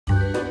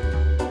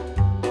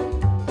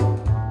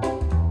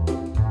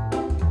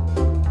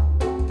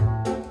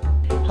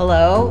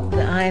Hello,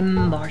 I'm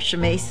Marsha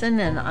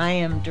Mason, and I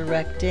am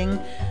directing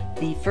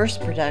the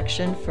first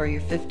production for your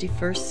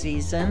 51st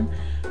season,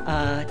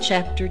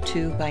 Chapter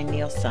 2 by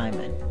Neil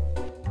Simon.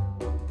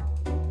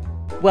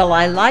 Well,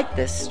 I like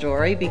this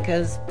story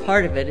because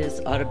part of it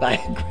is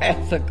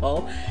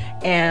autobiographical,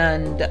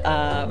 and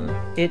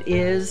it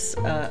is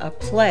a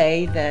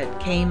play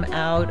that came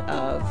out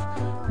of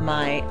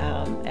my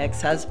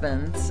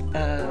ex-husband's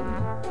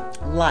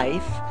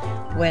life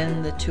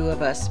when the two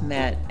of us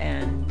met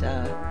and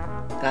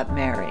got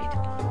married.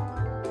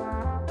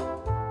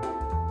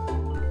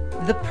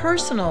 The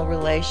personal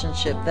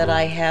relationship that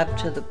I have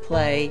to the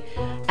play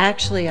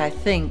actually, I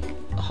think,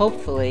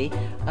 hopefully,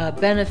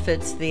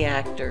 benefits the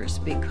actors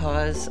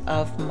because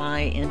of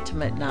my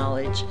intimate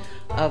knowledge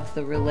of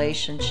the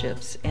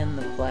relationships in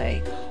the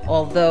play.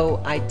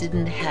 Although I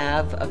didn't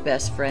have a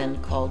best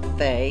friend called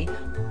Faye,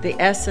 the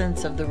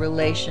essence of the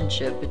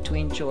relationship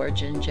between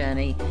George and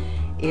Jenny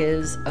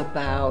is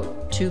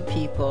about two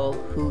people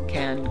who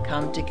can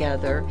come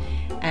together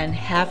and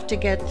have to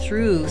get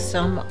through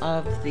some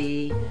of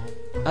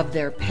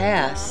their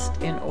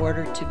past in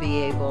order to be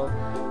able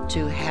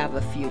to have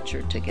a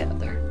future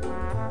together.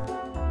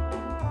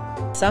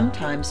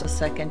 Sometimes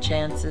second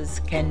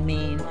chances can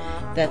mean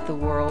that the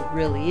world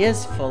really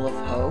is full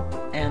of hope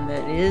and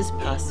that it is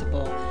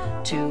possible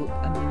to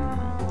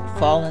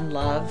fall in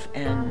love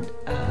and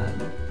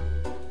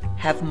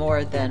have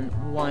more than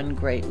one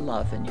great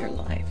love in your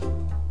life.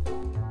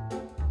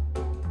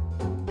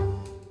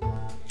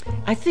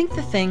 I think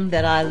the thing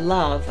that I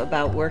love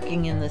about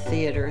working in the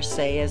theater,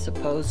 say, as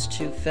opposed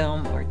to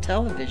film or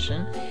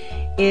television,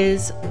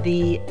 is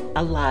the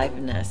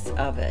aliveness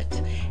of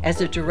it.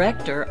 As a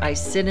director, I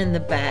sit in the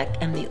back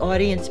and the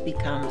audience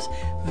becomes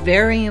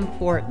very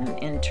important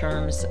in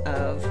terms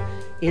of,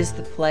 is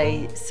the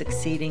play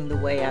succeeding the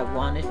way I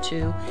want it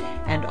to,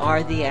 and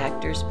are the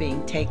actors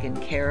being taken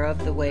care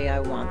of the way I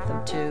want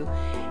them to,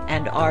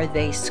 and are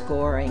they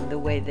scoring the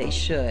way they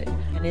should?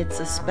 And it's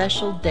a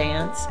special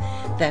dance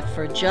that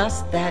for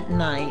just that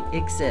night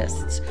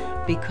exists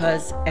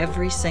because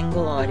every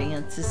single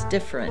audience is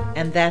different,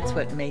 and that's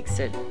what makes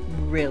it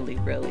really,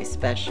 really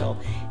special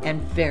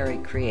and very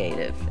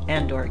creative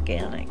and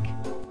organic.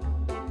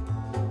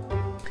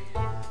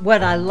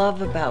 What I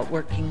love about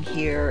working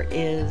here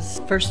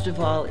is, first of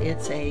all,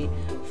 it's a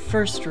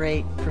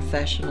first-rate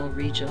professional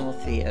regional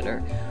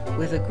theater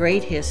with a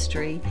great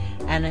history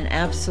and an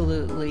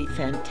absolutely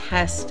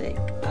fantastic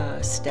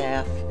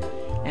staff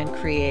and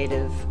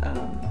creative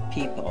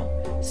people.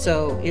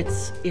 So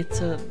it's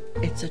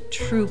a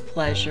true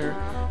pleasure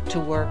to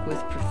work with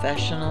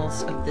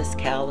professionals of this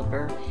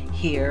caliber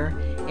here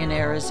in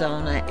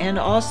Arizona, and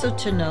also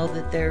to know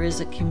that there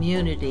is a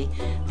community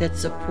that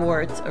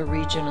supports a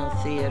regional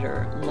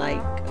theater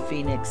like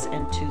Phoenix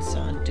and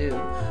Tucson do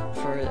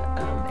for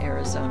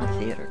Arizona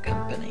Theater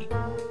Company.